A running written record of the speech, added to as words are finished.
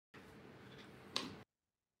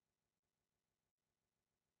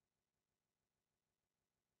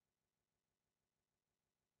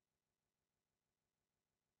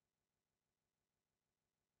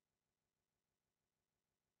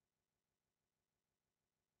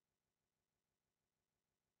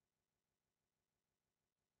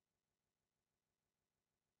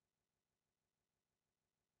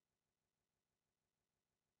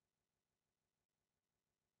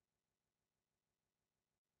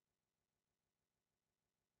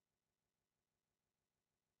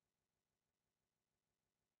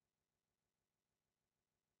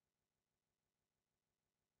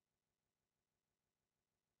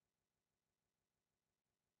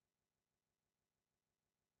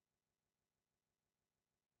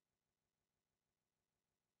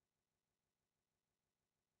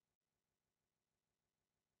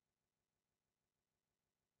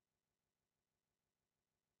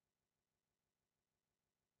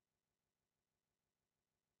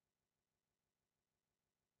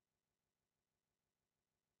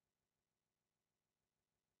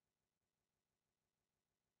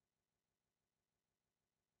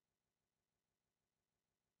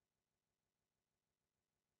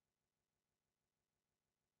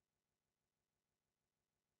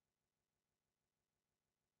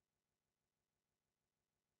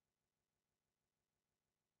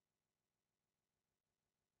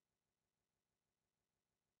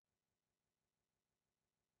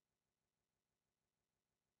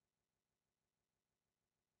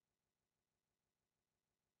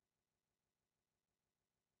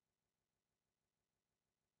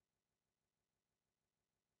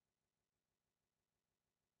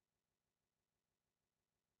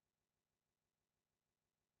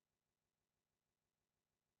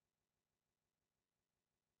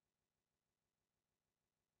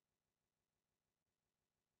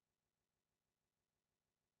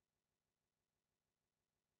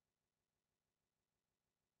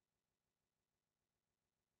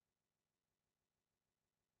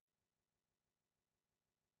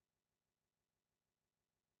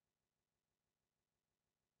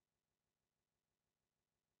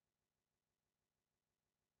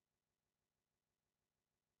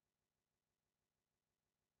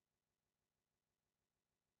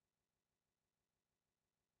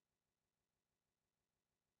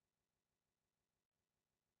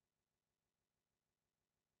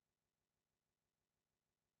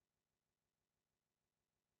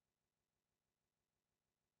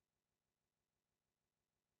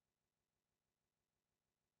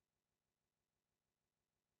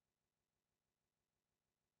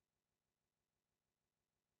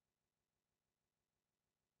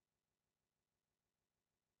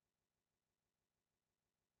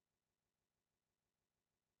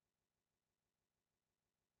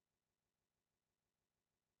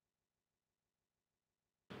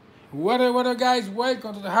What up, guys?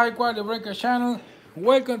 Welcome to the High Quality Breaker channel.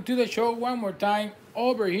 Welcome to the show one more time.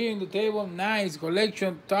 Over here in the table, nice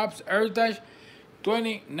collection, TOPPS Heritage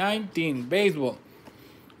 2019 baseball.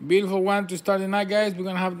 Beautiful one to start the night, guys. We're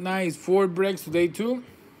gonna have nice 4 breaks today too.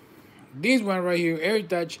 This one right here,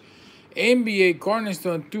 Heritage NBA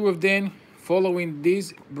Cornerstone, 2 of them following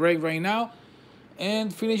this break right now.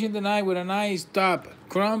 And finishing the night with a nice top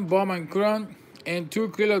Chrome, Bomb and Chrome, and 2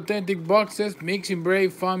 Krill Authentic boxes, mixing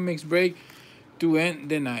break, fun mix break to end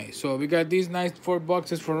the night. So we got these nice 4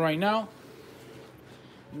 boxes for right now.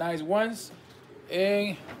 Nice ones.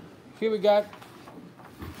 And here we got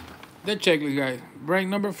the checklist, guys. Break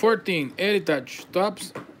number 14, Heritage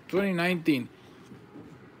TOPPS 2019.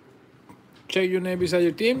 Check your name beside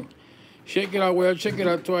your team. Check it out well, check it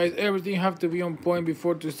out twice. Everything have to be on point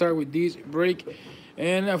before to start with this break.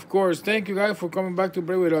 And of course, thank you guys for coming back to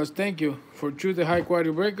break with us. Thank you for choosing the high quality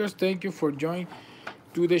breakers. Thank you for joining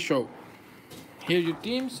to the show. Here's your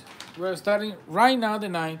teams. We're starting right now the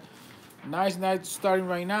night. Nice night starting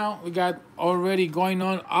right now. We got already going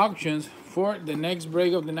on auctions for the next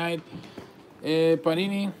break of the night.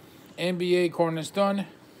 Panini NBA Cornerstone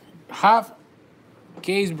half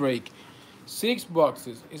case break. 6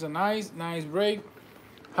 boxes. It's a nice break.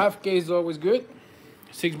 Half case is always good.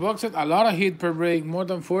 6 boxes. A lot of hit per break. More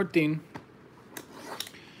than 14.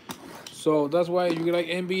 So that's why you like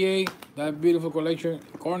NBA. That beautiful collection.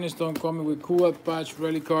 Cornerstone coming with cool patch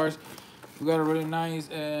relic cards. We got a really nice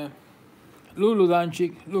Luka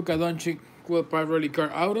Doncic cool patch relic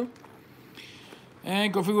card auto.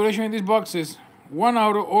 And configuration in these boxes. 1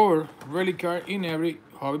 auto or relic card in every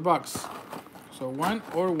hobby box. So 1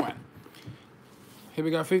 or 1. Here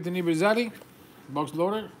we got 15 Iberzati, box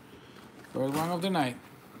loader, first one of the night.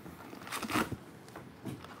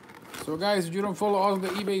 So guys, if you don't follow us on the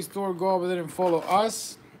eBay store, go over there and follow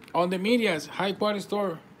us on the medias, High Quality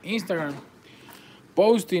Store, Instagram,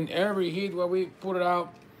 posting every hit what we put it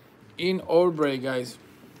out in all break, guys.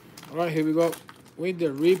 All right, here we go with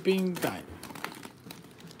the ripping time.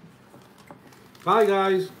 Hi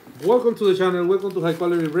guys, welcome to the channel, welcome to High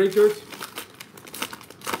Quality Breakers.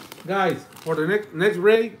 Guys, for the next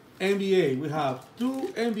break, NBA. We have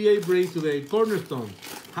 2 NBA breaks today. Cornerstone,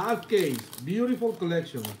 half case, beautiful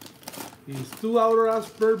collection. It's 2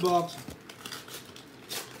 autographs per box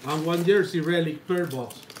and 1 jersey relic per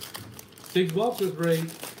box. 6 boxes break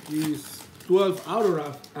is 12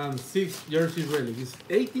 autographs and 6 jersey relic. It's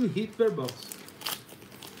 18 hit per box.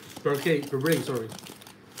 Per break, sorry.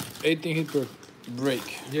 18 hit per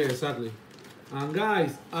break. Yeah, exactly. And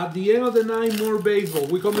guys, at the end of the night, more baseball.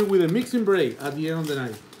 We're coming with a mixing break at the end of the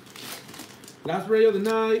night. Last break of the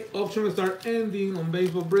night, auctions start ending on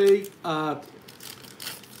baseball break at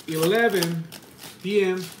 11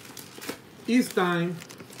 p.m. East time.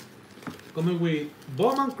 Coming with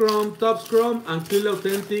Bomb and Chrome, TOPPS Chrome, and Krill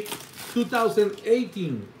Authentic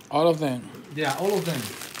 2018. All of them. Yeah, all of them.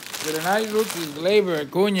 With a nice rookies, Glaber,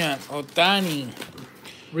 Cunha, Otani,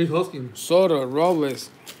 Reed Hoskins, Soto, Robles.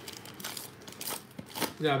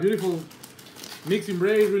 Yeah, beautiful mixing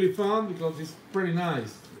break, really fun because it's pretty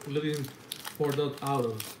nice. Looking for that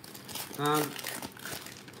autos. And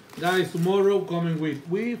guys, tomorrow coming with,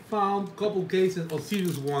 we found a couple cases of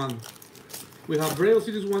Series 1. We have Braille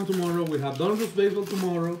Series 1 tomorrow, we have Dangerous Baseball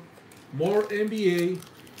tomorrow, more NBA,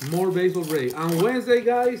 more baseball break. And Wednesday,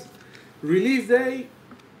 guys, release day,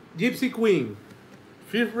 Gypsy Queen.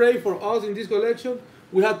 5th break for us in this collection.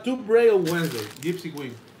 We have 2 break on Wednesday, Gypsy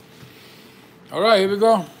Queen. All right, here we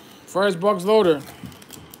go. First box loader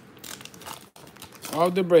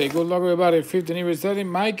of the break. Good luck, everybody. 15 anniversary,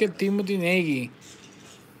 Michael Timothy Nagy.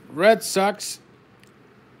 Red Sox,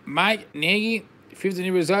 Mike Nagy, 15th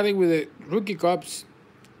anniversary with the rookie cups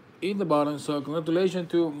in the bottom. So congratulations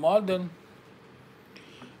to Malden.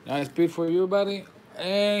 Nice pick for you, buddy.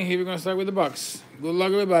 And here we're gonna start with the box. Good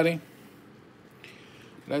luck, everybody.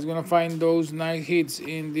 Let's gonna find those nice hits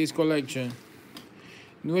in this collection.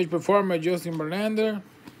 New Age performer Justin Verlander.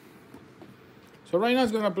 So right now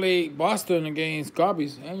it's gonna play Boston against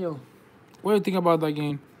Cubbies. Angel, what do you think about that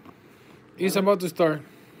game? It's about to start.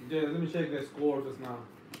 Yeah, let me check the score just now.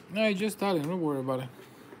 No, it's just starting. Don't worry about it.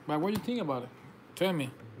 But what do you think about it? Tell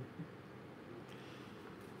me.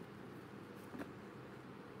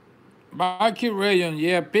 Bucky Rayon.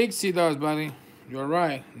 Yeah, Pixie does, buddy. You're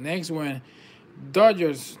right. Next one.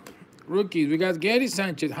 Dodgers. Rookies. We got Gary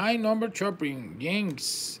Sanchez. High number chopping.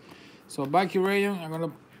 Yanks. So Bucky Rayon. I'm going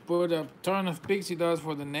to put a ton of Pixie dust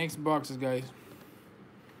for the next boxes, guys.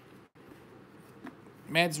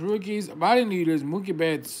 Mets rookies. Batting leaders. Mookie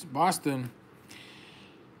Betts. Boston.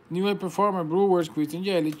 New York performer. Brewers. Christian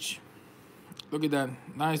Yelich. Look at that.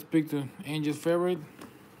 Nice pick to Angels favorite.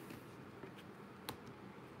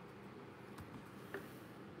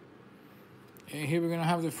 And here we're going to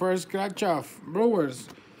have the first scratch off. Brewers,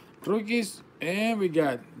 rookies, and we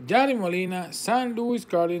got Yadi Molina, San Luis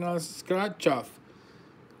Cardinals scratch off.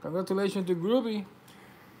 Congratulations to Groovy.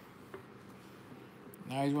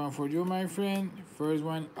 Nice one for you, my friend. First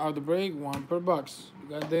one out the break, one per box. You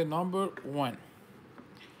got the number 1.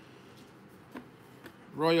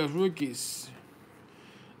 Royals rookies.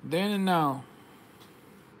 Then and now.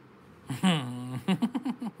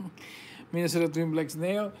 Minnesota Twin Black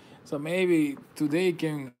Snail. So maybe today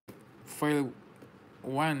can fail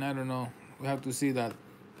one. I don't know. We have to see that.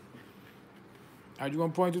 Are you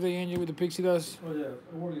on point today, Angel, with the pixie dust? Oh yeah,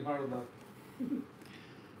 I'm working hard on that.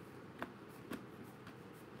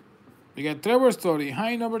 We got Trevor Story,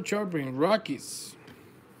 high number chopping, Rockies.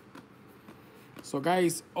 So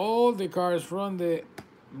guys, all the cards from the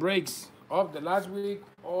breaks of the last week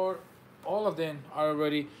or all of them are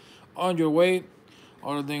already on your way.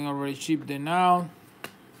 All of them already shipped them now.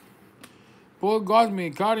 Paul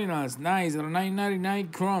Gosme, Cardinals, nice,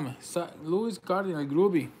 $9.99 Chrome. Louis Cardinal,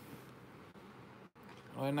 Groovy.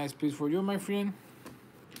 A nice piece for you, my friend.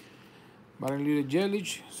 But a little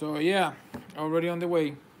Jelich. So yeah, already on the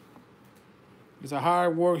way. It's a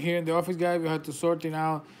hard work here in the office, guys. We have to sort it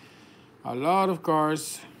out. A lot of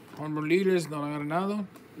cars. Homer leaders, no Arenado.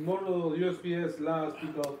 Tomorrow, USPS last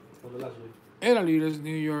pickup for the last week. Era leaders,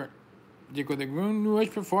 New York. Jacob the Groom, New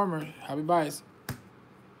Age Performer. Happy buys.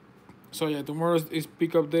 So yeah, tomorrow is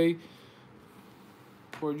pickup day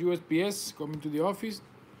for USPS coming to the office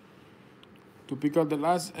to pick up the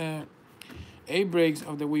last 8 breaks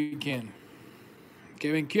of the weekend.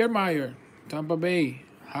 Kevin Kiermaier, Tampa Bay,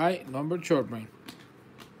 high number shortman.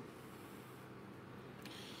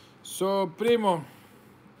 So, Primo,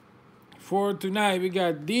 for tonight, we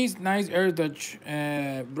got this nice Heritage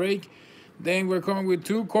break. Then we're coming with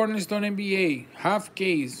 2 Cornerstone NBA, half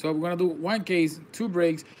case. So, we're going to do 1 case, 2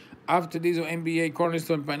 breaks after this NBA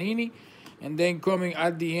Cornerstone Panini. And then coming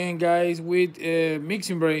at the end, guys, with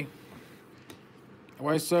mixing break.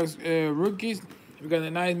 White Sox rookies. We got a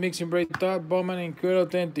nice mixing break top, Bowman and Clear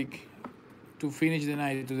Authentic to finish the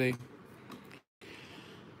night today.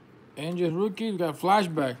 Angels rookies, we got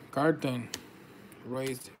flashback, Carton,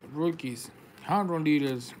 Raised rookies, home run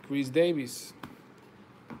leaders, Chris Davis.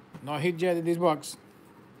 No hit yet in this box.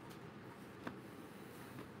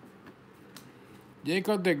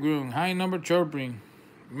 Jacob DeGrom, high number chirping,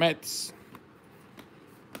 Mets.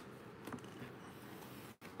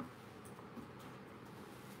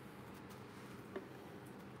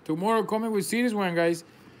 Tomorrow coming with Series 1, guys.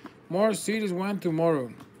 More Series 1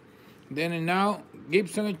 tomorrow. Then and now,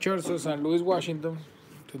 Gibson and Churchill, St. Louis, Washington.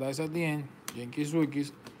 So that's at the end. Yankees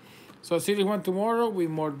rookies. So Series 1 tomorrow with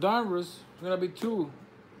more Donruss. It's going to be 2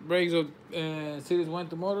 breaks of Series 1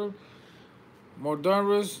 tomorrow. More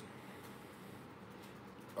Donruss.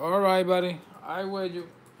 All right, buddy. I wait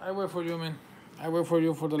for you, man. I wait for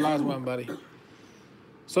you for the last one, buddy.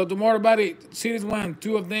 So tomorrow, buddy, Series 1,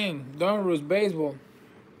 2 of them. Donruss, baseball.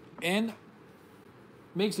 And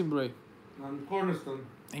mixing break. And Cornerstone.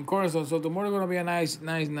 In Cornerstone. So tomorrow gonna be a nice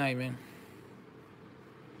night, man.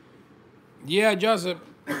 Yeah, Joseph.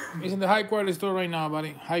 It's in the high quality store right now,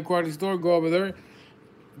 buddy. High quality store. Go over there.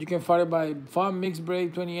 You can find it by Fun Mix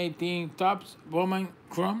Break 2018 Tops Bowman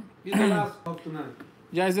Chrome. It's the last of tonight.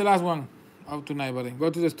 Yeah, it's the last one of tonight, buddy.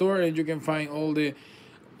 Go to the store and you can find all the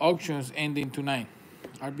auctions ending tonight.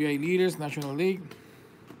 RBI leaders, National League.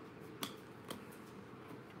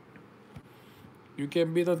 You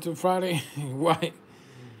can beat until Friday. Why?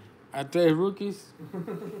 I tell you, rookies.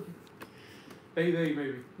 Payday,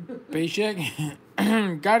 maybe. Paycheck.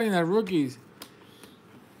 Cardinal rookies.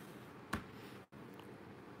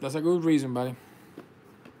 That's a good reason, buddy.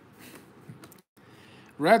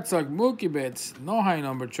 Red Sox Mookie Betts. No high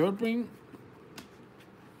number chirping.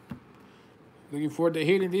 Looking for the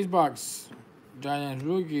hit in this box. Giants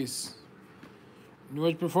rookies. New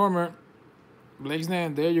Age Performer. Blake's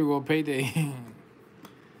name. There you go. Payday.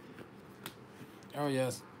 Oh,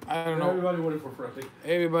 yes. I don't know. Everybody waiting for Friday.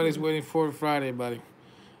 Everybody's waiting for Friday, buddy.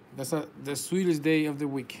 That's the sweetest day of the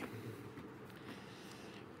week.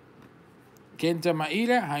 Kenta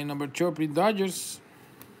Maeda, high number chirping Dodgers.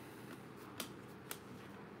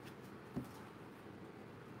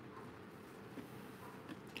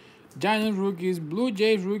 Giants rookies, Blue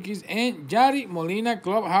Jays rookies, and Yadi Molina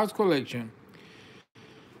Clubhouse Collection.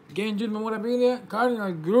 Game June memorabilia,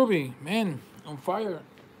 Cardinal Groovy, man, on fire.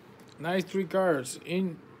 Nice 3 cards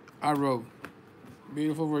in a row.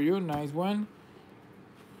 Beautiful for you, nice one.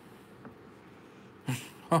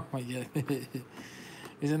 Oh my God.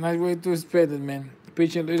 It's a nice way to spend it, man.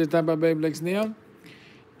 Pitching little Tampa Bay Black Snail.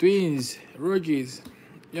 Twins, rookies.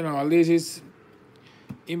 You know, at least it's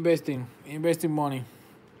investing money.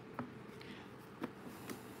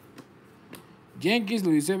 Yankees,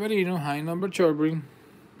 Luis Severino, high number chirping.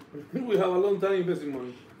 We have a long time investing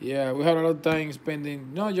money. Yeah, we had a lot of time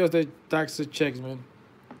spending, not just the taxes checks, man.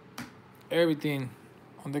 Everything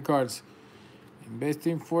on the cards.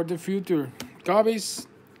 Investing for the future. Cubbies,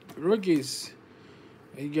 rookies.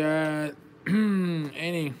 We got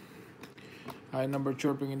any high number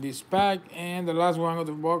chirping in this pack. And the last one of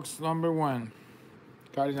the box, number 1.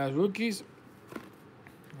 Cardinals rookies.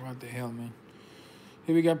 What the hell, man?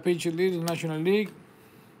 Here we got pitcher leaders, National League.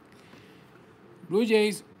 Blue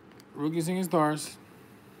Jays, rookies and stars.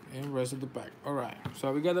 And rest of the pack. Alright,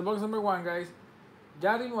 so we got the box number 1, guys.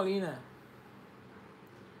 Yadi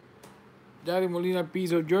Molina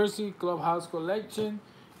piece of jersey, clubhouse collection.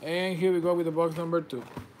 And here we go with the box number 2.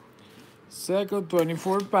 Second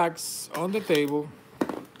 24 packs on the table.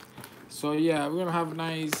 So yeah, we're gonna have a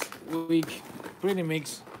nice week. Pretty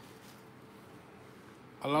mixed.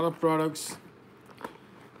 A lot of products.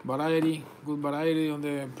 Variety, good variety on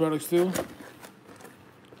the products too.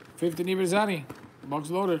 50 anniversary, box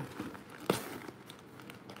loaded.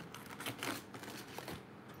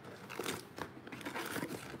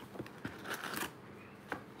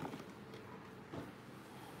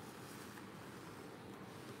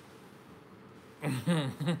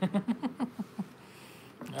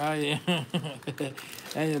 Ah yeah,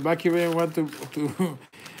 and the Bucky want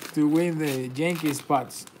to win the Yankee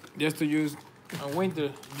spots, just to use on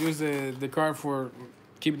winter. Use the card for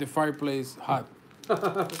keep the fireplace hot.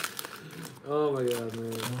 Oh my god,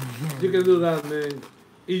 man! You can do that, man.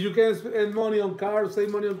 If you can spend money on cars, save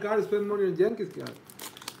money on cars, spend money on Yankees card.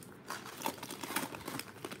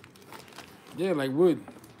 Yeah, like wood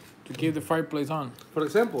to keep the fireplace on. For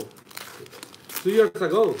example, 2 years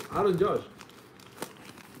ago, Aaron Judge.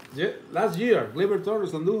 Yeah, last year, Gleyber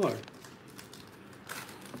Torres and Duhar.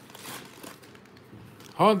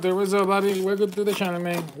 Hunter, what's up, buddy? Welcome to the channel,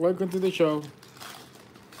 man. Welcome to the show.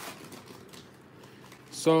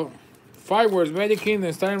 So, fireworks, Magic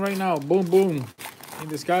Kingdom starting right now. Boom, boom, in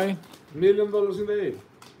the sky. $1 million in the air.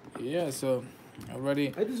 Yeah, so already.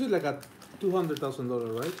 I think this is like a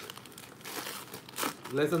 $200,000, right?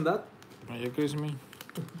 Less than that? Are you kidding me?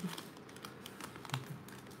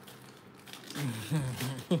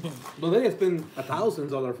 But they spend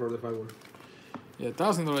 $1,000 for the fireworks. Yeah,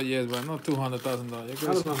 $1,000, yes, but not $200,000.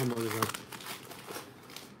 I don't know how much is that.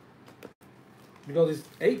 Because it's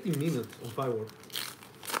 80 minutes of fireworks.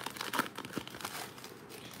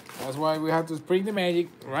 That's why we have to spring the magic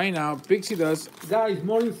right now. Pixie dust. Guys,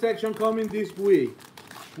 more Insection coming this week.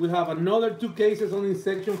 We have another 2 cases on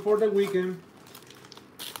Insection for the weekend.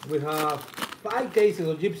 We have 5 cases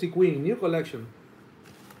of Gypsy Queen, new collection.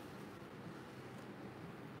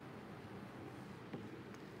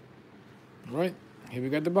 Right, here we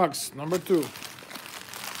got the box, number 2. And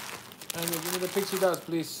you give me the pixie dust,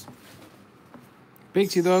 please.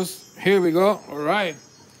 Pixie dust, here we go. All right.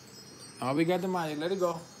 Now we got the magic, let it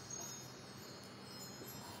go.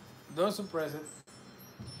 Don't suppress it.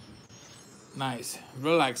 Nice,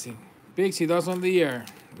 relaxing. Pixie dust on the air.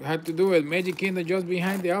 We had to do it. Magic Kingdom just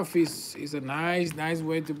behind the office is a nice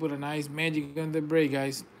way to put a nice magic on the break,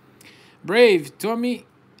 guys. Brave, Tommy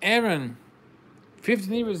Aaron,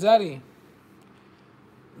 15th anniversary.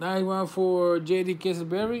 Nice one for J.D.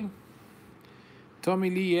 Kesselberry. Tommy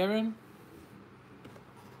Lee Aaron.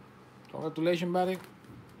 Congratulations, buddy.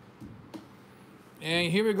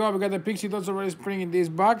 And here we go. We got the Pixie Dots already spring in this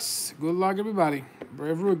box. Good luck, everybody.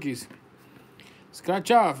 Brave rookies. Scratch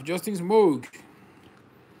off. Justin Smoke.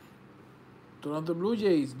 Toronto Blue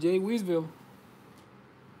Jays. Jay Weisville.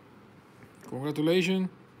 Congratulations.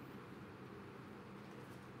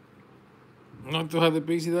 Not to have the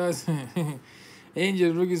Pixie Dots.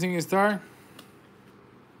 Angels rookie singing star.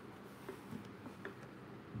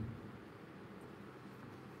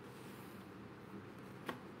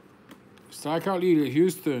 Strikeout leader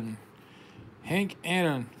Houston. Hank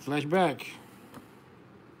Aaron flashback.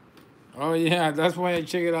 Oh yeah, that's why I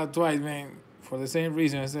check it out twice, man. For the same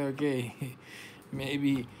reason, I said okay,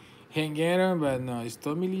 maybe Hank Aaron, but no, it's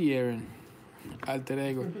Tommy Lee Aaron. Alter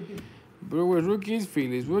ego. Brewers rookies,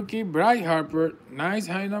 Phillies rookie, Bryce Harper, nice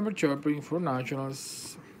high number chopping for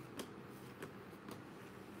Nationals.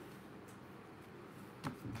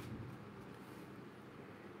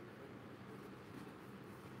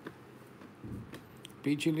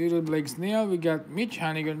 Pitching little Blake Snell, we got Mitch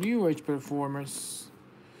Haniger, new age performers.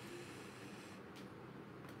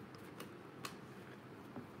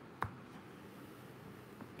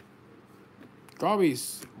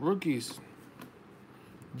 Cubbies, rookies.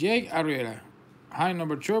 Jake Arrieta, high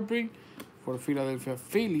number chopping for Philadelphia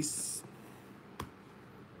Phillies.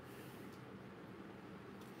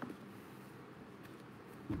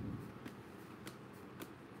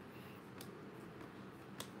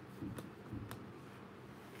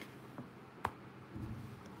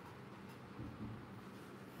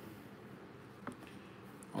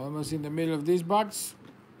 Almost in the middle of this box.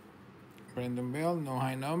 Brandon Bell, no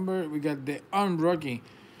high number. We got the unrookie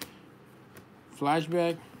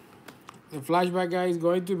flashback. The flashback guy is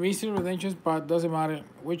going to Mystery Redemption spot. Doesn't matter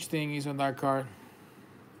which thing is on that card.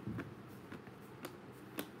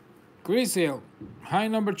 Chris Hill, high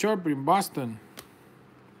number chopper in Boston.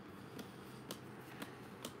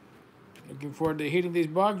 Looking for the hit in this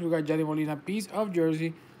box. We got Johnny Molina piece of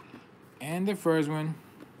jersey. And the first one.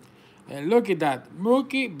 And look at that.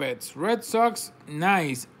 Mookie Betts, Red Sox,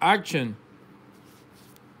 nice action.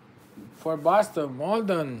 For Boston, well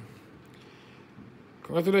done.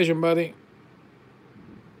 Congratulations, buddy.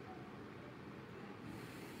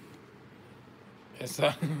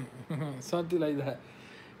 Something like that.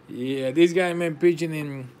 Yeah, this guy, man, pitching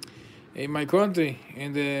in my country,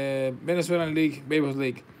 in the Venezuelan League, Baseball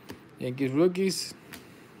League. Yankees rookies.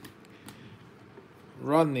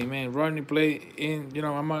 Rodney, man. Rodney played in,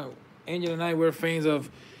 Angel and I were fans of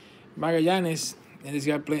Magallanes, and this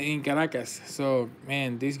guy played in Caracas. So,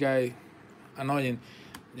 man, this guy, annoying.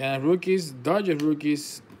 Rookies, Dodgers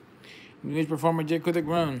rookies. New performer Jacob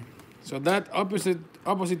DeGrom. So that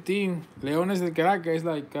opposite team, Leones del Caracas, is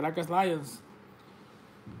like Caracas Lions.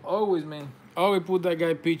 Always, man. Always put that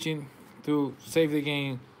guy pitching to save the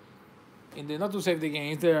game. Not to save the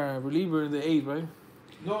game, it's the reliever in the eighth, right?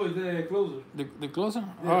 No, it's the closer. The closer?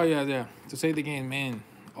 Yeah. Oh, yeah. To save the game, man.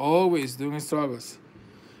 Always doing struggles.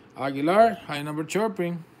 Aguilar, high number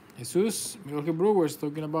chirping. Jesus, Milwaukee Brewers,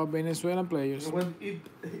 talking about Venezuelan players. When it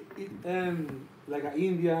like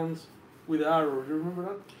Indians with arrows, you remember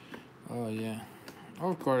that? Oh, yeah.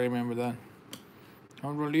 Of course, I remember that.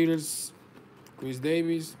 Home run leaders, Chris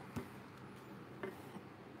Davis.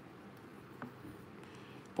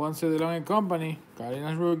 Ponce de Leon and Company,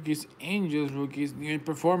 Cardinals rookies, Angels rookies, new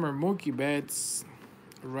performer, Mookie Betts,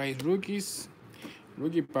 Rays rookies,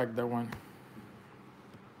 rookie pack, that one.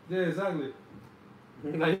 Yeah, exactly.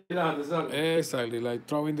 Like that, exactly. Exactly, like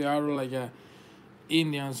throwing the arrow like a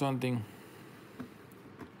Indian or something.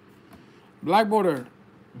 Black border,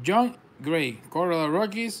 John Gray, Colorado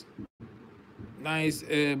Rockies. Nice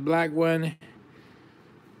black one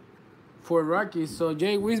for Rockies. So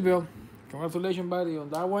Jay Wisbell, congratulations, buddy, on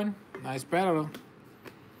that one. Nice parallel.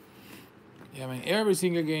 Yeah, man, every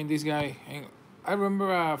single game this guy. And I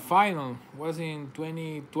remember a final was in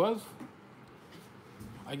 2012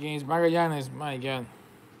 against Magallanes. My God.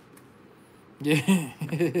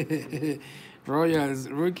 Yeah. Royals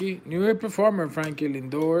rookie, new performer Frankie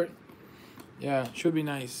Lindor. Yeah, should be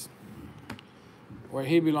nice. Where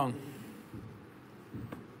he belongs.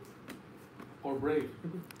 Or Brave.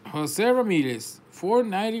 Jose Ramirez,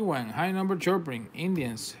 491, high number chirping,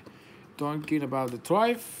 Indians. Talking about the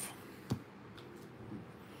Tribe.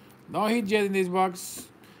 No hit yet in this box.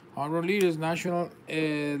 Home run leaders, National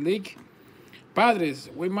League. Padres,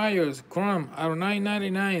 Will Myers, Crum, out of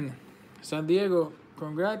 999. San Diego,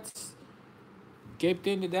 congrats.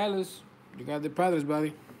 Captain the Dallas, you got the Padres,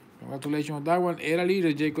 buddy. Congratulations on that one. Era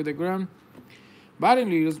leader, Jacob DeGrom.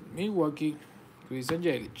 Batting leaders, Milwaukee, Chris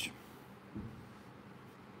Angelich.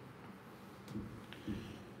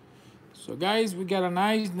 So, guys, we got a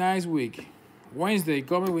nice week. Wednesday,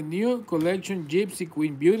 coming with new collection, Gypsy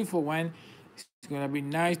Queen. Beautiful one. It's going to be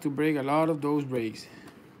nice to break a lot of those breaks.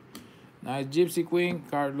 Nice Gypsy Queen.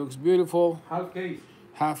 Card looks beautiful.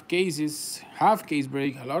 Half case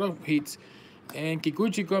break. A lot of hits. And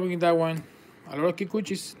Kikuchi coming in that one. A lot of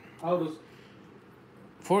Kikuchis. Autos.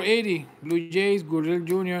 480. Blue Jays, Gurriel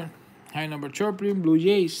Jr. High number Choplin. Blue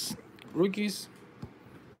Jays. Rookies.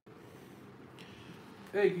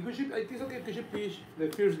 Hey, Kikuchi, I think okay, Kikuchi pitch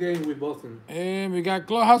the first game with Boston. And we got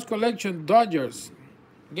Clubhouse Collection, Dodgers.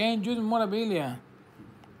 Game Junior Morabilia.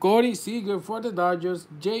 Corey Seager for the Dodgers.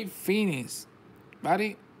 Jay Finis.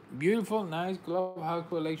 Buddy, beautiful, nice Clubhouse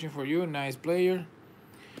Collection for you. Nice player.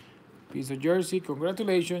 Piece of jersey.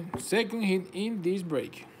 Congratulations. Second hit in this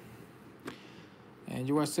break. And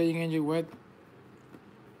you were saying, Angel, what?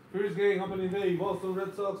 First game, opening day, Boston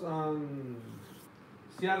Red Sox and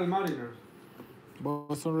Seattle Mariners.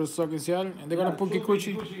 Boston Red Sox in Seattle, and they're gonna put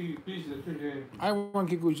Kikuchi. Kikuchi pitch the first game. I want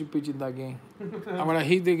Kikuchi pitch in that game. I'm gonna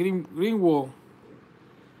hit the green wall.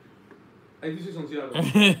 This is on Seattle.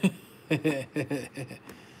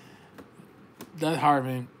 That hard,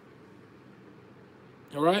 man.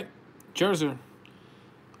 All right, Scherzer,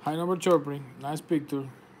 high number chirping, nice picture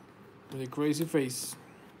with a crazy face.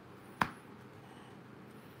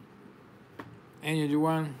 And you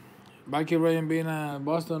want Bucky Ryan being a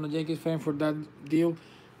Boston and Yankees fan for that deal.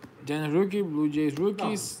 Giants rookie, Blue Jays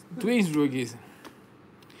rookies, Twins rookies.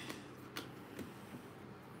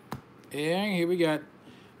 And here we got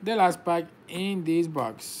the last pack in this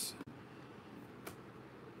box.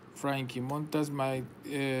 Frankie Montas,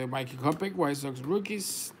 Mikey Kopech, White Sox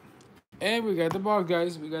rookies. And we got the box,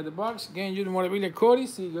 guys. We got the box. Again, you want to be Cody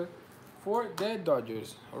Seager for the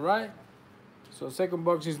Dodgers. All right. So second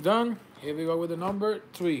box is done. Here we go with the number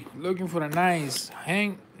 3. Looking for a nice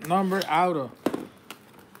hang number auto.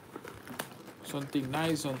 Something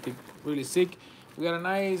nice, something really sick. We got a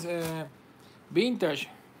nice vintage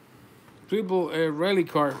triple rally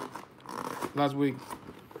card last week.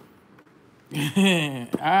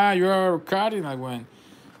 You're a Cardinal one.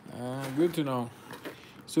 Good to know.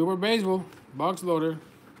 Super Baseball, box loader.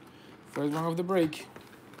 First one of the break.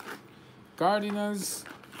 Cardinals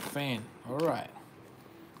fan. All right.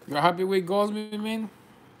 You're happy with Goldsmith, man?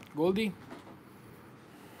 Goldie?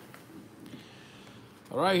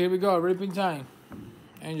 All right, here we go. Ripping time.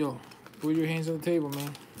 Angel, put your hands on the table,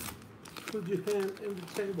 man. Put your hand on the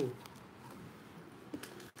table.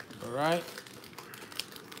 All right.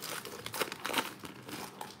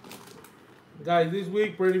 Guys, this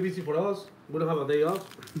week pretty busy for us. We don't have a day off.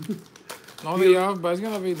 No day off, but it's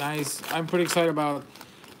gonna be nice. I'm pretty excited about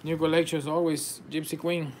new collections. Always Gypsy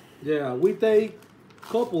Queen. Yeah, we take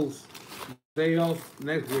couples day off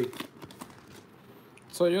next week.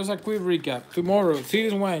 So just a quick recap. Tomorrow,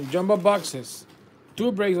 Series 1, jumbo boxes.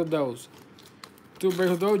 2 breaks of those. 2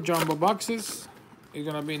 breaks of those jumbo boxes. It's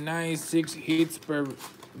gonna be nice, 6 hits per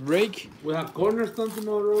break. We have Cornerstone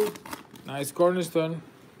tomorrow. Nice cornerstone.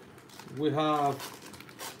 We have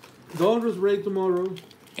Donruss break tomorrow.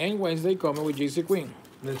 And Wednesday coming with Gypsy Queen.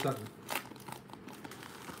 Exactly.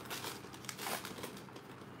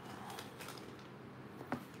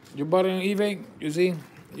 You bought it on eBay, you see?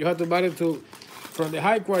 You have to buy it from the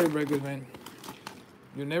high quality breakers, man.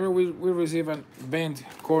 You never will receive a bent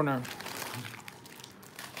corner.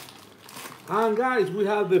 And guys, we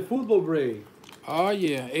have the football break. Oh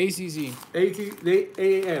yeah, ACC. The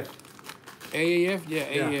AAF. AAF, yeah,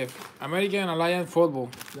 AAF. American Alliance Football.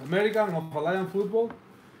 The American of Alliance Football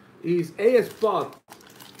is a spot.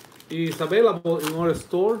 Is available in our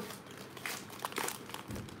store.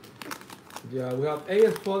 Yeah, we have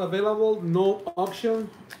a spot available, no auction.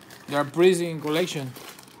 They are prison collection.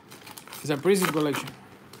 It's a prison collection.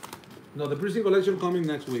 No, the prison collection coming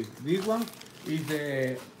next week. This one is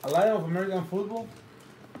the Alliance of American Football.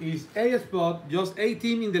 Is a spot, just 8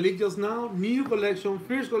 teams in the league just now. New collection,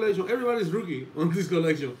 first collection. Everybody's rookie on this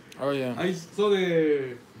collection. Oh yeah. I saw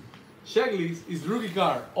the checklist. Is rookie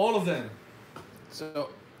card, all of them. So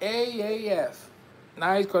AAF,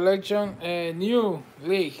 nice collection. New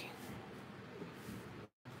league.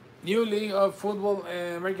 New league of football,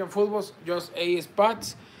 American footballs, just 8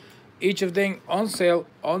 spots. Each of them on sale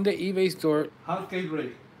on the eBay store. Half case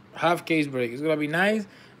break. Half case break. It's gonna be nice.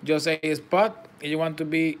 Just a spot. If you want to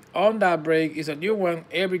be on that break, it's a new one.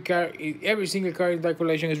 Every single card in that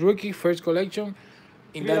collection is rookie, first collection.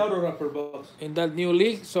 In 3 auto wrapper box. In that new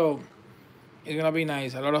league, so it's gonna be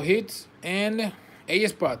nice. A lot of hits and a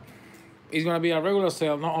spot. It's gonna be a regular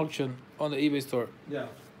sale, not auction, on the eBay store. Yeah.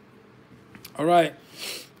 All right,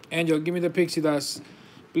 Angel, give me the pixie dust,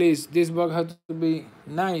 please. This box has to be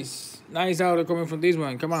nice, nice auto coming from this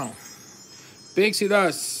one. Come on, pixie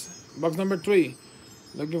dust, box number 3.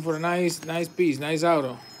 Looking for a nice piece, nice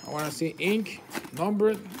auto. I want to see ink,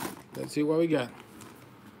 numbered. Let's see what we got.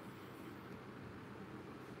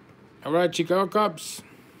 All right, Chicago Cubs.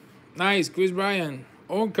 Nice, Chris Bryant.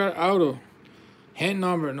 On card auto. Hand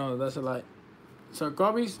number. No, that's a lie. So,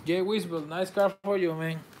 Cubbies, Jay Wisbell. Nice card for you,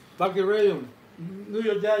 man. Bucky Rayon, New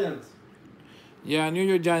York Giants. Yeah, New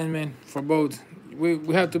York Giants, man, for both. We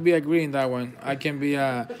have to be agreeing that one. I can be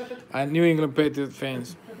a New England Patriots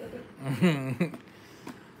fans.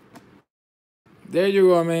 There you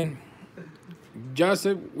go, man.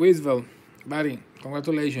 Joseph Wisville. Buddy,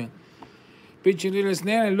 congratulations. Pitching little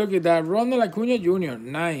snare, and look at that. Ronald Acuna Jr.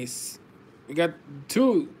 Nice. We got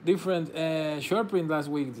 2 different short print last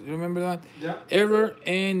week. Remember that? Yeah. Error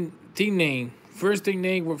and team name. First team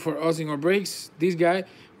name for us in our breaks. This guy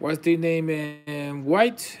was team name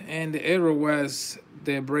white, and the error was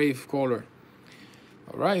the Brave color.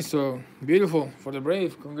 All right, so beautiful for the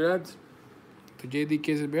Brave. Congrats to J.D.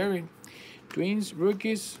 Kesselberry. Twins,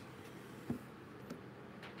 rookies.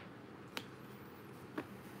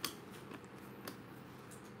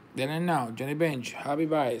 Then and now, Johnny Bench, Javi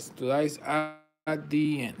Baez, to dice at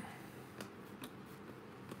the end.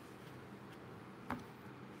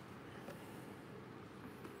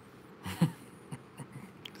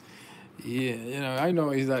 Yeah, I know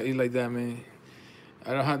he's like that, man.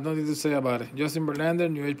 I don't have nothing to say about it. Justin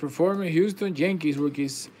Verlander, New Age performer, Houston, Yankees,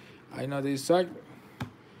 rookies. I know they suck.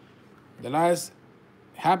 The last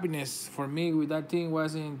happiness for me with that team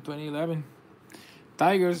was in 2011.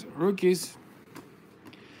 Tigers, rookies.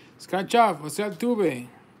 Scratch off, Jose Altuve.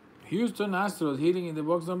 Houston Astros hitting in the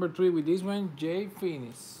box number 3 with this one, Jay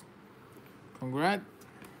Finis. Congrats.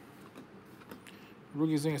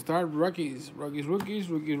 Rookies in start, rookies.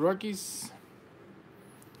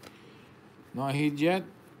 No hit yet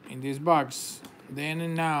in this box. Then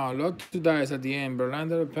and now, lot to dice at the end.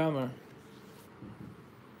 Verlander Palmer.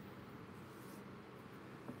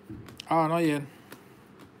 Oh, not yet.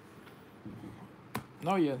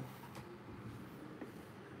 Not yet.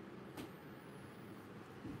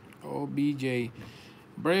 OBJ.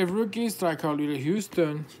 Brave rookies, strikeout leader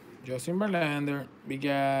Houston. Justin Verlander. We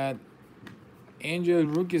got Angels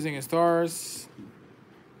rookies and stars.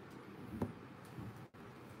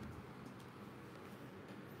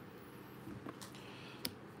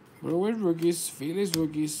 Brewers rookies, Phillies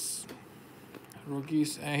rookies,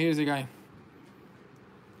 and here's the guy,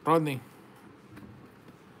 Rodney.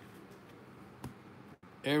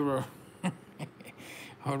 Error.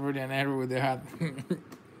 Already an error with the hat.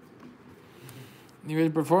 New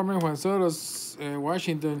Age performer Juan Soto's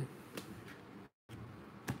Washington.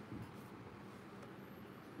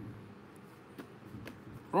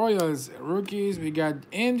 Royals rookies. We got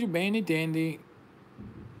Andrew Benintendi.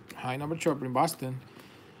 High number chopper in Boston.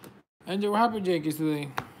 Andrew, what happened, Yankees today?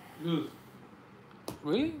 Lose.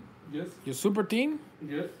 Really? Yes. Your super team?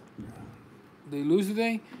 Yes. They lose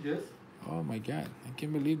today? Yes. Oh my God, I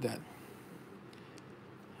can't believe that.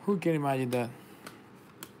 Who can imagine that?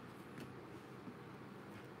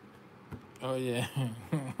 Oh yeah.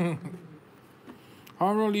 Home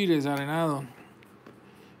run leaders, Arenado.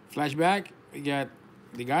 Flashback, we got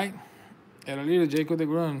the guy. El leader, Jacob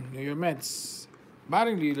DeGrom, New York Mets.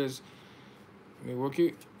 Batting leaders,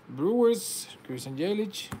 Milwaukee Brewers, Christian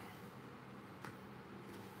Yelich.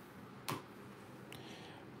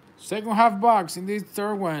 Second half box in this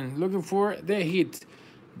third one, looking for the hit.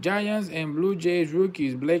 Giants and Blue Jays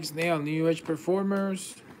rookies, Blake Snell, New Age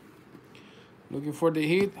performers. Looking for the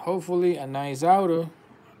hit, hopefully a nice auto.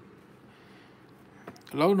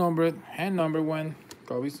 Low numbered, hand number 1,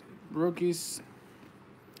 Kobe's rookies.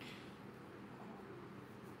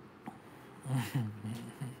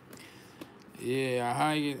 Yeah,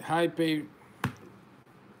 high paid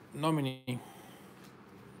nominee.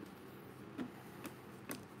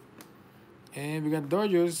 And we got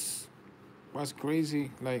Dodgers. What's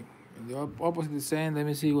crazy? Like the opposite is saying, let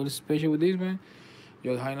me see what is special with this one.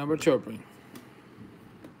 Your high number chopper.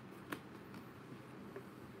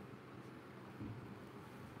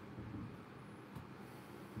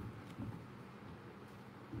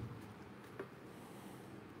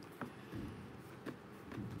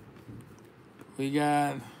 We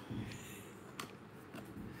got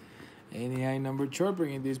any high number chopper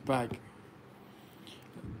in this pack.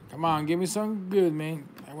 Come on, give me some good, man.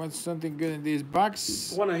 I want something good in this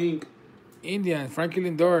box. I want a ink. Indian, Frankie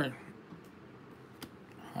Lindor.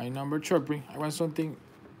 High number chopper. I want something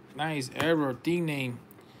nice. Error, team name.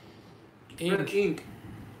 Ink. Red ink.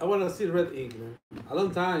 I want to see red ink, man. A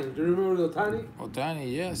long time. Do you remember Ohtani?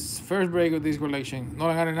 Ohtani, yes. First break of this collection.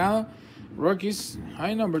 Nolan Arenado. Rockies,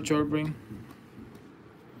 high number chopper.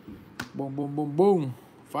 Boom, boom, boom, boom.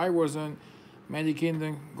 Fireworks on Magic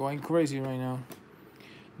Kingdom going crazy right now.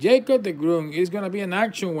 Jacob DeGrom is going to be an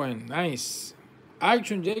action one. Nice.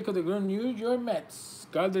 Action Jacob DeGrom, New York Mets.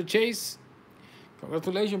 Calder Chase.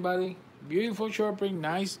 Congratulations, buddy. Beautiful short print.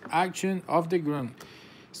 Nice action of DeGrom.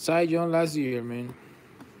 Cy Young last year, man.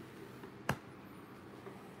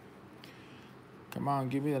 Come on,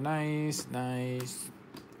 give me the nice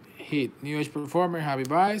hit. New Age performer, Javi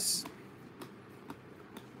Baez.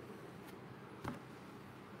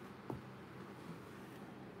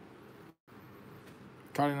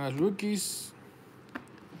 Cardinals rookies.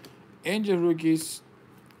 Angel rookies.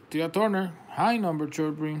 Tia Turner, high number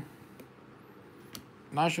chopper.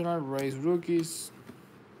 National Race rookies.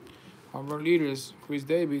 Home run leaders, Chris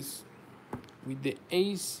Davis with the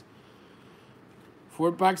ace.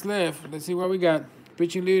 4 packs left. Let's see what we got.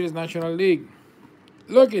 Pitching leaders, National League.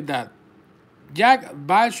 Look at that. Jack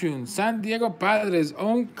Balchun, San Diego Padres,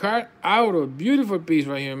 own card auto. Beautiful piece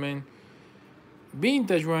right here, man.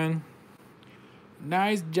 Vintage one.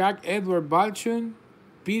 Nice Jack Edward Balchun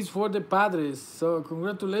piece for the Padres. So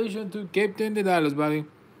congratulations to Captain the Dallas, buddy.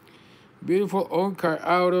 Beautiful own card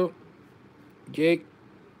auto. Jake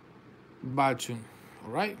Balchun.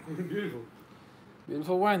 All right. Beautiful.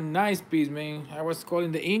 Beautiful one. Nice piece, man. I was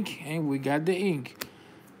calling the ink, and we got the ink.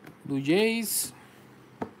 Blue Jays.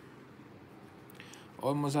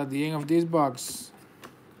 Almost at the end of this box.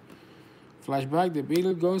 Flashback, the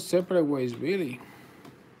Beatles go separate ways, really.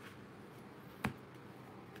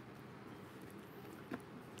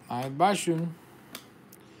 Nice Bashun.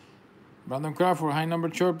 Brandon Crawford, high number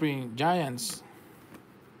chirping, Giants.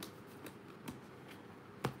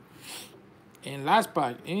 And last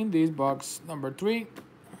pack in this box, number 3,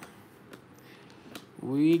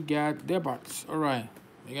 we got the box. All right,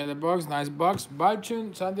 we got the box, nice box.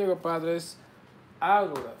 Balchun, San Diego Padres,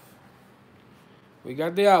 autograph. We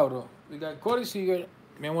got the auto. We got Corey Seager,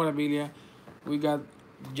 memorabilia. We got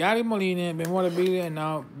Yari Molina, memorabilia, and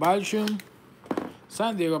now Balchun,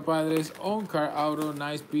 San Diego Padres, on-card auto,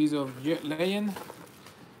 nice piece of legend.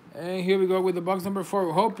 And here we go with the box number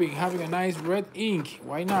 4, hoping having a nice red ink.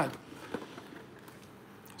 Why not?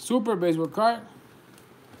 Super baseball card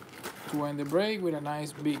to end the break with a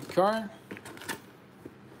nice big card.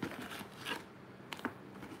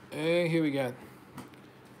 And here we got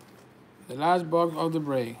the last box of the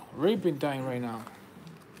break. Ripping time right now.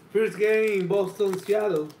 First game, Boston,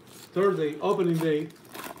 Seattle, Thursday, opening day,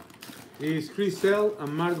 is Chris Sale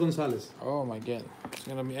and Mark Gonzalez. Oh my God. It's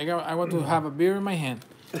gonna be, I want to have a beer in my hand.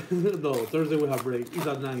 No, Thursday we have break. It's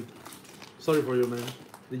at 9. Sorry for you, man.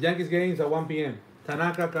 The Yankees game is at 1 p.m.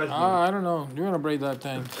 Tanaka, Cashman. I don't know. You're gonna break that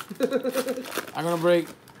time. I'm gonna break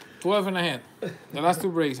 12 and a half. The last 2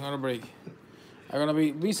 breaks I'm gonna break. I'm gonna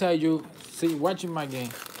be beside you, watching my game.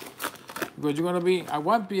 Because you're gonna be at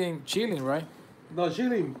 1 p.m. chilling, right? No,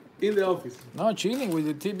 chilling in the office. No, chilling with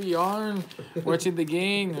the TV on, watching the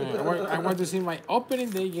game. I want to see my opening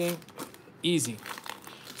day game easy.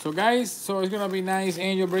 So guys, so it's gonna be nice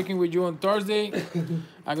angel breaking with you on Thursday.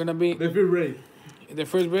 I'm gonna be The first break. the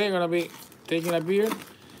first break. I'm gonna be taking a beer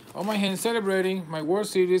on my hand, celebrating my World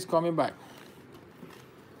Series coming back.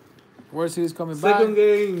 World Series coming back. Second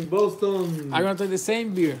game, Boston. I'm gonna take the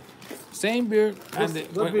same beer.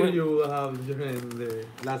 What beer you have in your hand in the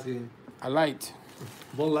last game? A light.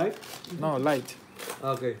 Bud Light? No, light.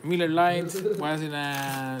 Okay. Miller Light was in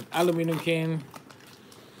an aluminum can.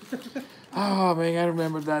 Oh man, I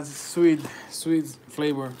remember that sweet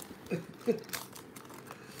flavor.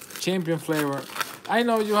 Champion flavor. I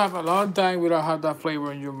know you have a long time without have that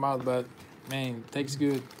flavor in your mouth, but man, it tastes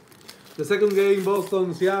good. The second game,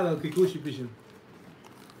 Boston, Seattle, Kikuchi pitching.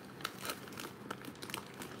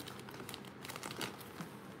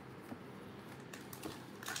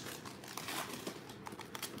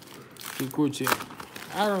 Kikuchi.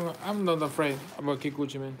 I don't know. I'm not afraid about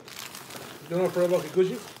Kikuchi, man. You're not afraid about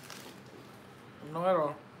Kikuchi? No at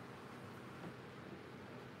all.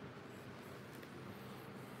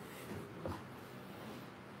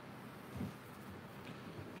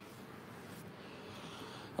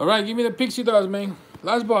 All right, give me the pixie dust, man.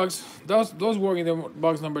 Last box. Those work in the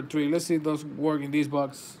box number 3. Let's see those work in this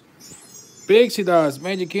box. Pixie dust.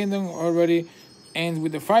 Magic Kingdom already ends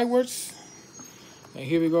with the fireworks. And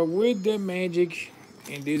here we go with the magic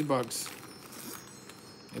in this box.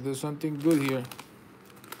 Let's do something good here.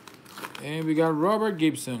 And we got Robert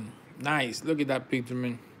Gibson. Nice. Look at that picture,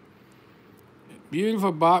 man.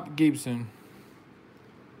 Beautiful Bob Gibson.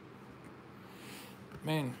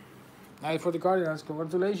 Man, nice for the Cardinals.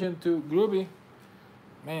 Congratulations to Groovy.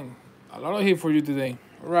 Man, a lot of hit for you today.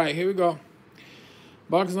 All right, here we go.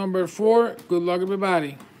 Box number 4. Good luck,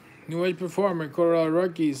 everybody. New Age Performer, Colorado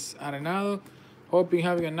Rockies, Arenado. Hoping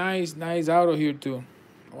having a nice auto here too.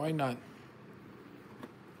 Why not?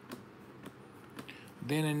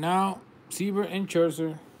 Then and now, Seaver and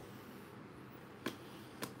Scherzer.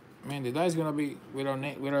 Man, the dice gonna be with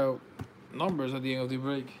our numbers at the end of the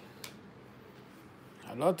break.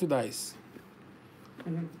 A lot to dice.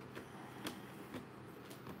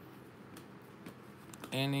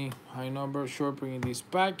 Any high number short print in this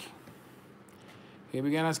pack. Here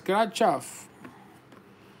we got a scratch off.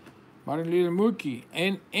 Martin Little Mookie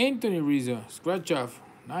and Anthony Rizzo. Scratch off.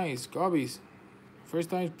 Nice. Cubbies. First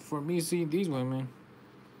time for me seeing this one, man.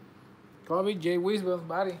 Cubby, Jay Wisbell,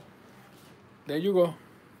 buddy. There you go.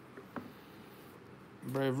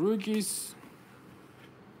 Brave rookies.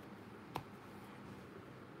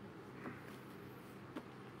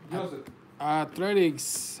 Joseph.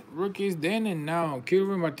 Athletics. Rookies then and now.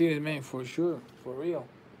 Kilmer Martinez, man, for sure. For real.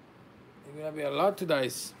 There's going to be a lot to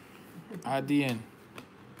dice at the end.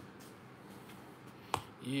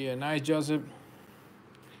 Yeah, nice, Joseph.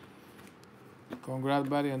 Congrats,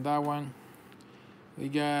 buddy, on that one. We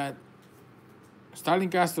got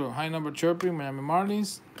Starling Castro, high number chirping, Miami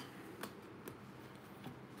Marlins.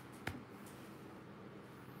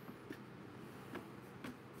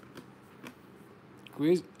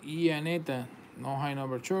 Chris Ianeta, no high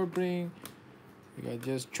number chirping. We got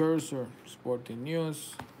just Scherzer, Sporting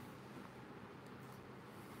News.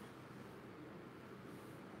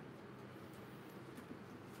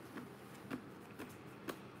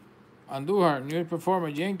 Andujar, new performer,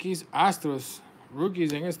 Yankees, Astros,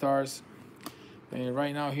 rookies and stars. And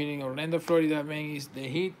right now here in Orlando, Florida, man, is the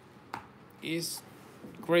heat is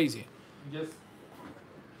crazy. Yes.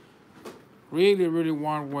 Really, really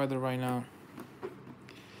warm weather right now.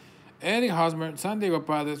 Eddie Hosmer, San Diego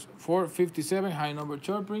Padres, 457, high number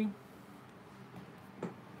chirping.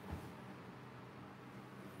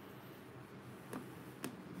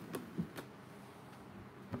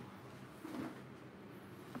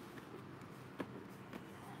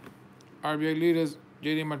 RBI leaders,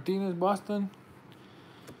 JD Martinez, Boston.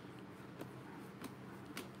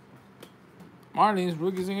 Marlins,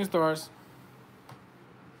 rookies and stars.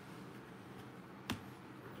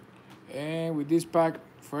 And with this pack,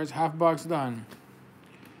 first half box done.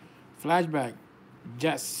 Flashback,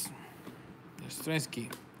 Jess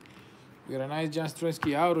Strensky. We got a nice Jan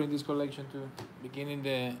Strensky auto in this collection too. Beginning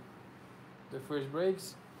the first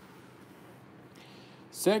breaks.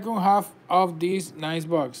 Second half of this nice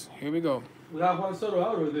box. Here we go. We have one Soto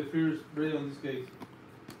out of the first break on this case.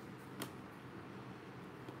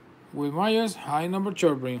 Will Myers, high number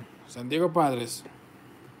chirping, San Diego Padres.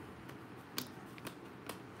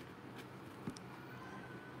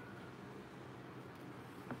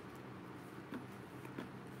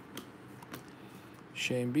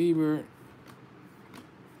 Shane Bieber.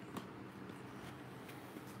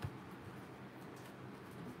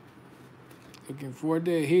 Looking for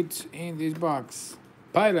the hits in this box.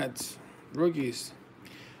 Pirates, rookies.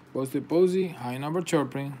 Buster Posey, high number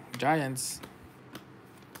chirping, Giants.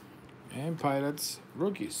 And Pirates,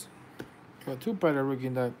 rookies. Got two Pirate rookies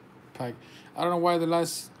in that pack. I don't know why the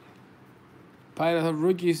last Pirates have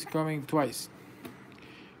rookies coming twice.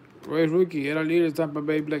 Roy's rookie, era leader, Tampa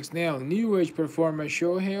Bay Black Snail. New age performer,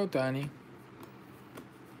 Shohei Ohtani.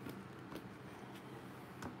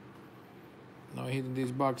 No hit in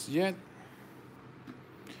this box yet.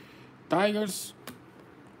 Tigers.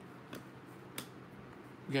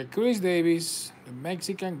 We got Chris Davis, the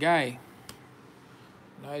Mexican guy.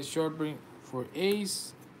 Nice short print for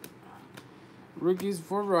Ace. Rookies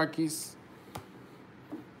for Rockies.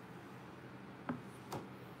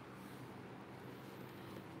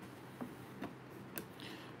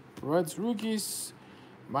 Reds rookies.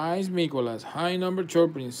 Miles Mikolas, high number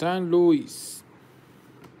short print, San Luis.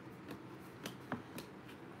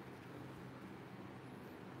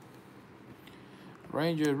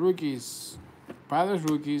 Ranger rookies. Padres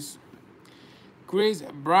rookies. Chris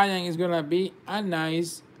Bryant is gonna be a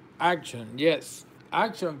nice action. Yes,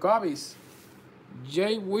 action copies.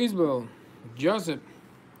 Jay Wisbell, Joseph.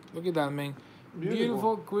 Look at that, man.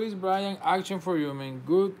 Beautiful Chris Bryant action for you, man.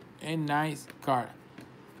 Good and nice card.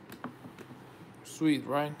 Sweet,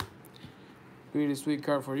 right? Pretty sweet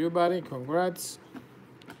card for you, buddy. Congrats.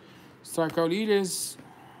 Strikeout leaders.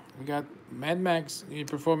 We got Mad Max, new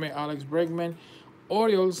performing Alex Bregman.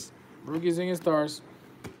 Orioles, rookies and stars.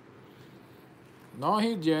 No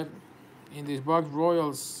hit yet in this box.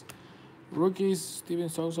 Royals, rookies. Steven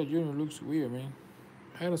Souza Jr. looks weird, man.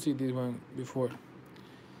 I don't see this one before.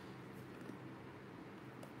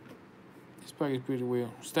 This pack is pretty weird.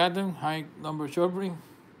 Staten, high number short print.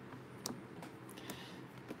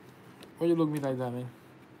 Why you look at me like that, man?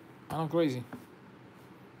 I'm crazy.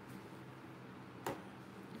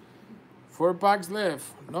 4 packs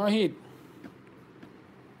left. No hit.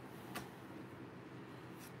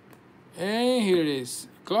 And here it is.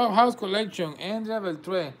 Clubhouse Collection. Andrea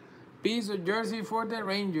Beltre. Piece of jersey for the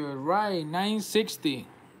Rangers. Right, 960.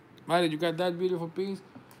 Buddy, you got that beautiful piece.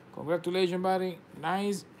 Congratulations, buddy.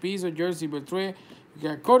 Nice piece of jersey, Beltre. We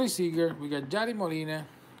got Cody Seager. We got Yadi Molina.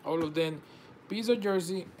 All of them. Piece of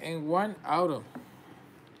jersey and one auto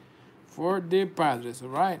for the Padres. All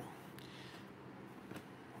right.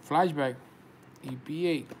 Flashback.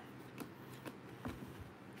 EP8.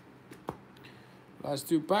 Last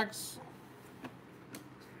 2 packs.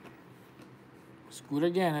 Scooter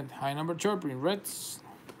Gannett, high number chirping, Reds.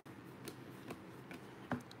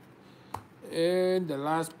 And the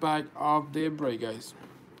last pack of the break, guys.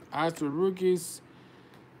 Astro rookies.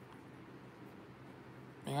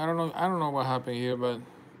 And I don't know what happened here, but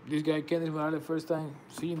this guy Kenneth Morales, first time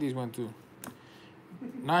seeing this one too.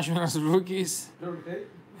 Nationals rookies. Okay.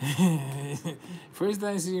 First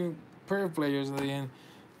time seeing pair of players at the end.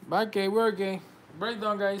 But okay, we're okay.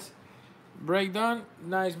 Breakdown, guys. Breakdown.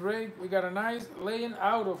 Nice break. We got a nice laying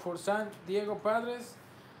auto for San Diego Padres.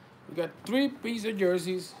 We got 3 pieces of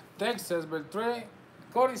jerseys. Texas Beltre,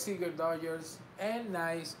 Cody Seager Dodgers, and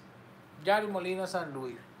nice Yadi Molina San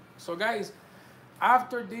Luis. So, guys,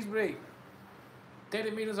 after this break,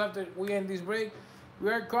 30 minutes after we end this break,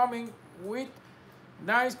 we are coming with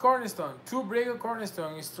nice cornerstone, 2 breaker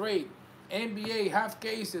cornerstone straight, NBA half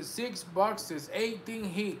cases, 6 boxes, 18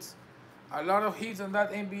 hits. A lot of hits on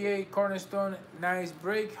that NBA Cornerstone nice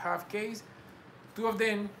break half case. Two of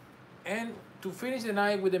them. And to finish the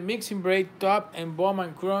night with the mixing break top and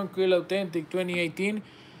Bowman Chrome Krill Authentic 2018.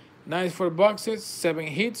 Nice 4 boxes, 7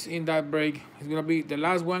 hits in that break. It's gonna be the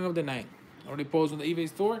last one of the night. Already posted on the eBay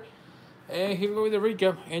store. And here we go with the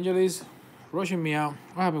recap. Angel is rushing me out.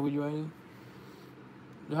 What happened with you, Angel?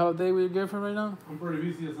 You have a date with your girlfriend right now? I'm pretty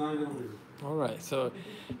busy as I know. All right, so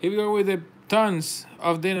here we go with the tons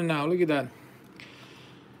of dinner now. Look at that.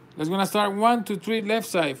 Let's gonna start 1 to 3 left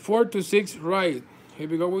side, 4 to 6 right. Here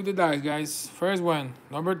we go with the dice, guys. First one,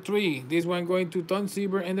 number 3. This one going to Tom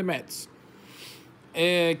Seaver and the Mets.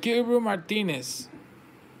 Kilbrew Martinez.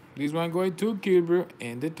 This one going to Kilbrew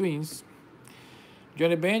and the Twins.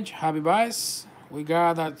 Johnny Bench, Happy Baez. We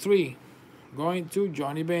got a 3 going to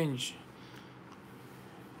Johnny Bench.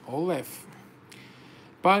 All left.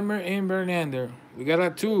 Palmer and Verlander. We got a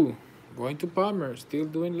 2 going to Palmer. Still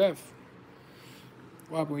doing left.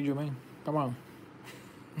 What happened with you, man? Come on.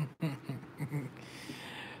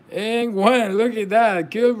 And 1. Look at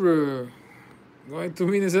that. Kilbrew. Going to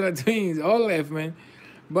Minnesota Twins. All left, man.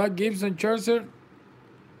 Bob Gibson, Scherzer.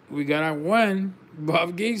 We got a 1.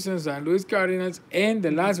 Bob Gibson, St. Louis Cardinals. And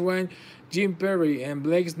the last one, Jim Perry and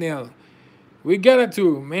Blake Snell. We got a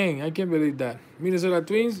 2. Man, I can't believe that. Minnesota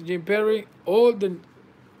Twins, Jim Perry. All the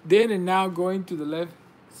then and now going to the left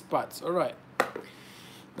spots. All right.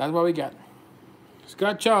 That's what we got.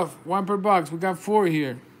 Scratch off. 1 per box. We got 4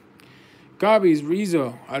 here. Cubbies,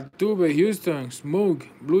 Rizzo, Altuve, Houston, Smook,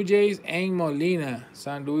 Blue Jays, and Molina,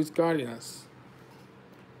 St. Louis Cardinals.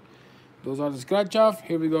 Those are the scratch off.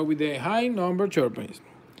 Here we go with the high number chirpings.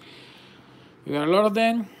 We got a lot of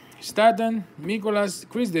them. Stanton, Mikolas,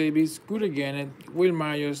 Chris Davis, Cooter Gennett, Will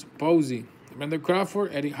Myers, Posey, Brandon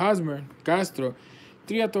Crawford, Eddie Hosmer, Castro,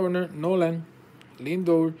 Tria Turner, Nolan,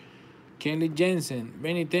 Lindor, Kenley Jensen,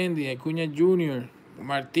 Benintendi, Acuna Jr.,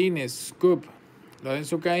 Martinez, Scoop,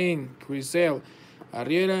 Lorenzo Cain, Chris Sale,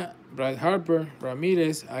 Arrieta, Brad Harper,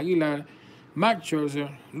 Ramirez, Aguilar, Max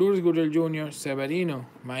Scherzer, Lourdes Gurriel Jr., Severino,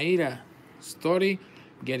 Maeda, Story,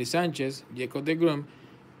 Gary Sanchez, Jacob deGrom,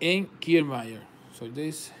 and Kiermaier. So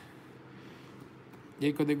this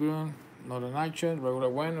Jacob deGrom, not an action, regular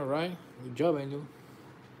one, all right. Good job, Angel.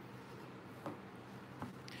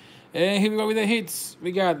 And here we go with the hits.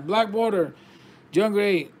 We got Blackwater, John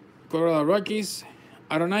Gray, Colorado Rockies,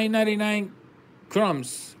 out of 999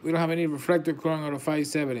 crumbs. We don't have any refractor crumb out of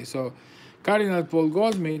 570. So Cardinals, Paul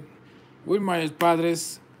Goldschmidt, Will Myers,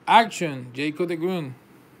 Padres, action, Jacob deGrom.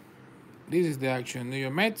 This is the action. New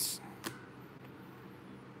York Mets.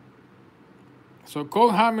 So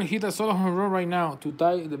Cole Hammer hit a solo home run right now to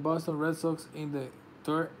tie the Boston Red Sox in the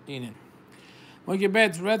 3rd inning. Monkey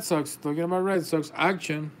Betts, Red Sox. Talking about Red Sox,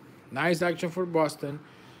 action. Nice action for Boston.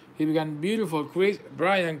 He began beautiful. Chris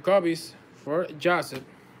Bryant Cubbies for Joseph.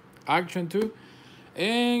 Action 2.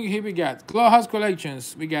 And here we got Clubhouse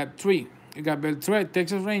Collections. We got 3. We got Beltran,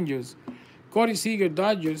 Texas Rangers. Cody Seager,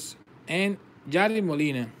 Dodgers. And Yadier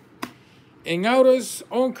Molina. En autos,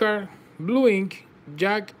 on car, Blue Ink,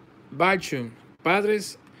 Jack Bachum.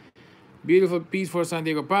 Padres. Beautiful piece for San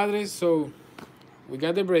Diego Padres. So we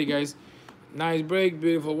got the break, guys. Nice break,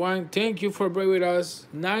 beautiful one. Thank you for break with us.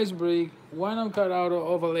 Nice break. 1 on-card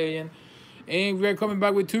auto of a legend. And we are coming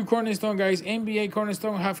back with 2 Cornerstone, guys. NBA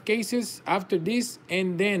Cornerstone half cases after this.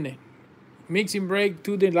 And then mixing break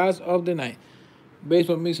to the last of the night.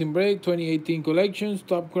 Baseball mixing break, 2018 collections.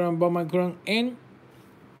 Top Crown, Bowman Crown, and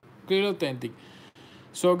Clear Authentic.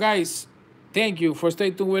 So, guys, thank you for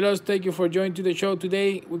staying tuned with us. Thank you for joining to the show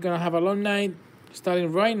today. We're going to have a long night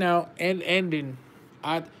starting right now and ending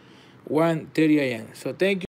at 1:30 a.m. So thank you.